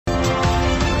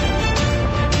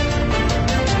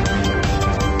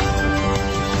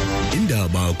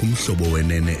umhlobo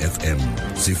wenene FM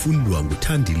zifundwa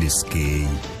nguThandile Skey.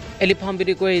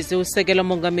 Eliphambili kwezi usekela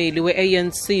mongameli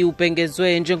weANC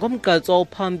ubhengezwe njengomgqatswa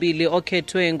ophambili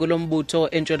okhethwe ngulombutho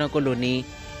eNtshona Koloni.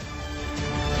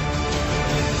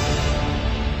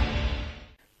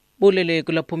 Bulele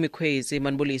kulaphumi khwezi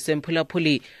manbulise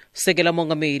mphulaphuli usekela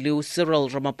mongameli uCyril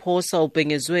Ramaphosa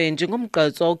ubhengezwe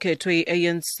njengomgqatswa okhethwe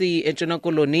yiANC eNtshona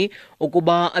Koloni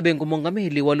ukuba abe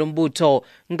ngumongameli walombutho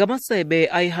ngamasebe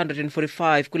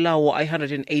ayi-145 kulawo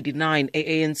ayi-189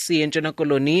 eANC eNtshona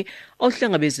Koloni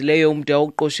ohlangabezileyo umda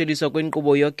wokuqosheliswa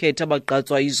kwenkqubo yokhetha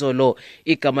abagqatswa izolo.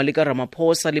 Igama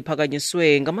likaRamaphosa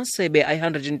liphakanyiswe ngamasebe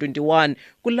ayi-121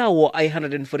 kulawo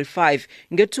ayi-145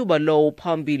 ngethuba lo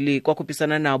phambili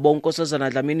kwakhuphisana nabo unkosazana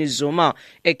Dlamini Zuma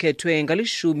ekhethwe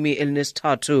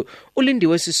ngali-13.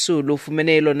 uLindiwe Sisulu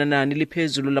ufumene elona nani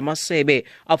liphezulu lamasebe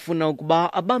afuna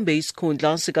ukuba abambe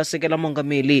isikhundla sikasekela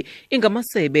mongameli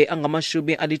ingamasebe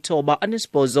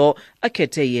angama-98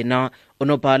 akhethe yena.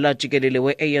 Unobhala jikelele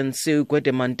we-ANC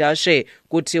uGwede Mantashe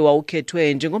kuthiwa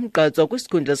ukhethwe njengomgqatswa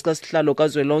kwisikhundla sikasihlalo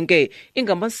kazwelonke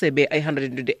ingamasebe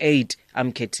ayi-128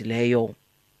 amkhethileyo.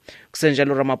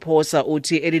 Kusenjalo Ramaphosa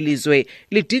uthi elilizwe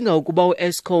lidinga ukuba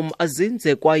uEskom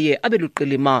azinze kwaye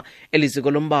abeluqilima.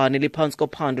 Eliziko lombane liphansi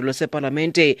kophando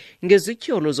lwaseParlamente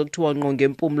ngezityholo zokuthiwa ngqo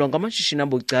ngempumlo ngamashishini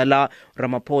abucala.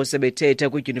 Ramaphosa bethetha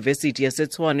kwidyunivesithi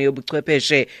yaseNtshona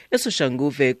yobuchwepheshe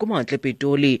eSoshanguve kumantla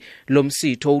ePitoli. Lo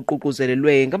msitho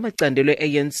uququzelelwe ngamacandelo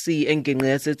e-ANC engingqi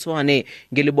yaseNtshona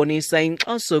ngelibonisa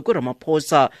inkxaso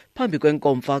kuRamaphosa phambi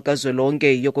kwenkomfa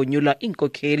kazwelonke yokonyula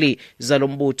iinkokheli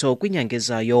zalombutho kwinyanga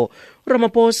ezayo.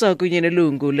 Ramaphosa kunye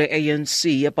nelungu le-ANC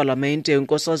yeParlamente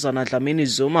unkosazana Dlamini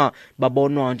Zuma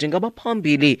babonwa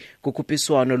njengabaphambili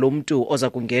kukhuphiswano lomntu oza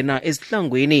kungena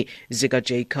ezihlangwini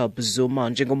zikaJacob Zuma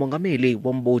njengomongameli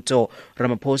wombutho.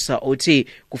 Ramaphosa uthi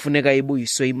kufuneka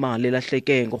ibuyiswe imali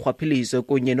elahleke ngorhwaphilizo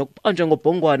kunye nokubanjwa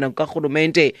ngobhongwana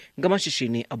kukarhulumente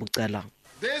ngamashishini abucala.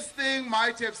 This thing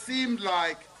might have seemed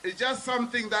like it's just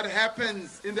something that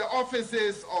happens in the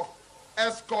offices of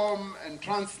Eskom and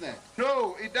Transnet.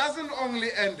 No, it doesn't only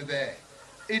end there.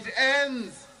 It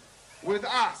ends with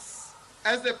us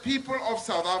as the people of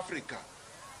South Africa,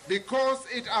 because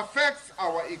it affects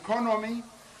our economy,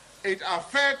 it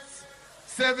affects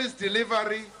service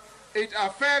delivery, it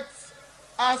affects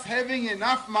us having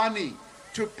enough money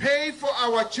to pay for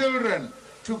our children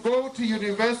to go to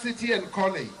university and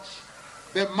college.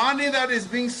 The money that is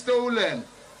being stolen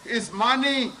is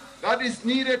money that is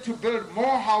needed to build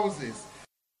more houses.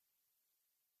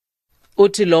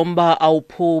 Uthi lomba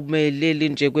awuphumeleli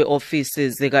nje kweofisi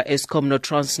zika-Eskom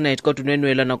no-Transnet kodwa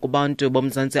unenwela nakubantu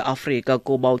boMzantsi Afrika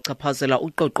kuba uchaphazela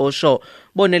uqoqosho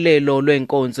bonelelo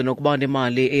lweenkonzo nokuba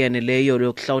nemali eyaneleyo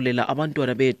yokuhlawulela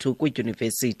abantwana bethu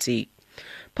kwidyunivesithi.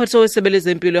 Phatho wesebe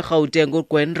lezempilo eGauteng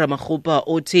uGwen Ramaphosa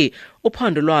uthi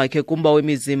uphando lwakhe kumba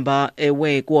wemizimba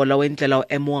ewe kuwola wendlela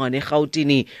M1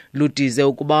 eGautini ludize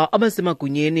ukuba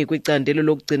abasemagunyeni kwicandelo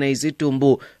lokugcina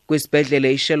izidumbu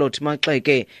kwisibhedlele iCharlotte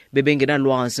Maxeke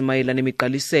bebengenalwazi mayelana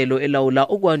nemiqaliselo elawula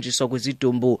ukuhanjiswa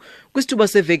kwezidumbu. Kwisithuba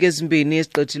seveki ezimbini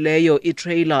esigqithileyo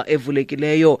itrailer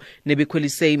evulekileyo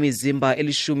nebikhwelise imizimba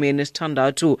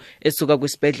eli-16 esuka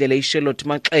kwisibhedlele iCharlotte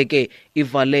Maxeke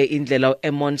ivale indlela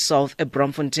M1 South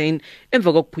eBramfontein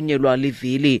emva kokuphunyelwa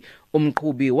livili.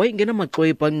 Umqhubi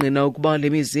wayengenamaxwebhu angqina ukuba le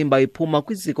mizimba iphuma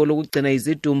kwiziko lokugcina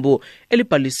izidumbu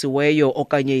elibhalisiweyo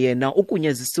okanye yena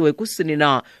ukunyazisiwe kusini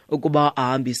na ukuba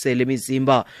ahambise le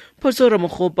mizimba. Phatho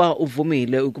Ramaphosa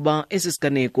uvumile ukuba esi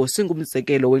siganeko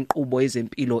singumzekelo wenkqubo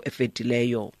yezempilo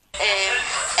efedileyo.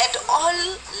 At all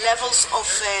levels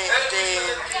of the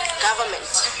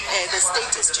government, the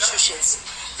state institutions,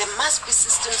 there must be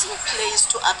systems in place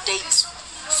to update.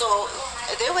 So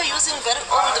they were using very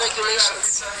old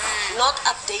regulations, not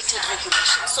updated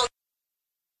regulations. So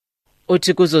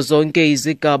uthi kuzo zonke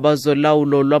izigaba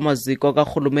zolawulo lwamaziko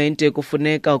karhulumente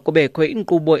kufuneka kubekho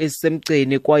inkqubo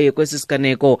ezisemgceni kwaye kwesi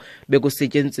siganeko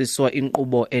bekusetyenziswa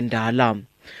inkqubo endala.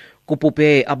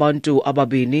 Kubhubhe abantu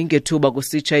ababini ngethuba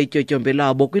kusitsha ityotyombe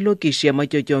labo kwilokishi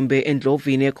yamatyotyombe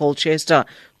eNdlovini eColchester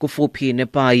kufuphi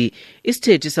neBhayi.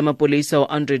 Isithethi samapolisa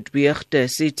u-Andred Weegte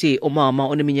sithi umama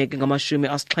oneminyaka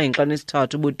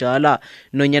engama-73 ubudala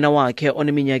nonyana wakhe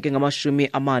oneminyaka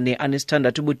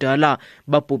engama-46 ubudala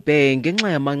babhubhe ngenxa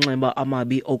yamanxeba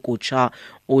amabi okutsha.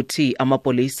 Uthi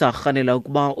amapolisa arhanela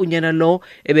ukuba unyana lo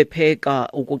ebepheka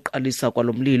ukuqalisa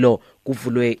kwalomlilo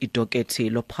kuvulwe idokethi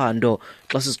lophando.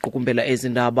 Xa siziqukumbela ezi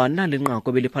ndaba nali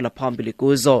nqaku beliphala phambili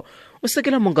kuzo.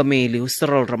 Usekela mongameli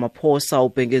uCyril Ramaphosa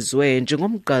ubhengezwe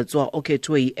njengomgqatswa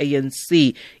okhethwe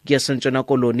yiANC yaseNtshona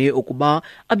Koloni ukuba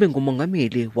abe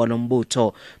ngumongameli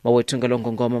walombutho. Mawethungelo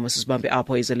ngongoma masisibambe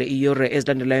apho izele iyure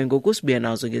ezilandelayo ngokusibuya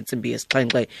nazo ngentsimbi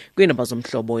yesixhenxe kwiindaba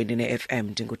zomhlobo yini ne-FM.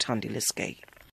 Ndinguthandile Skay.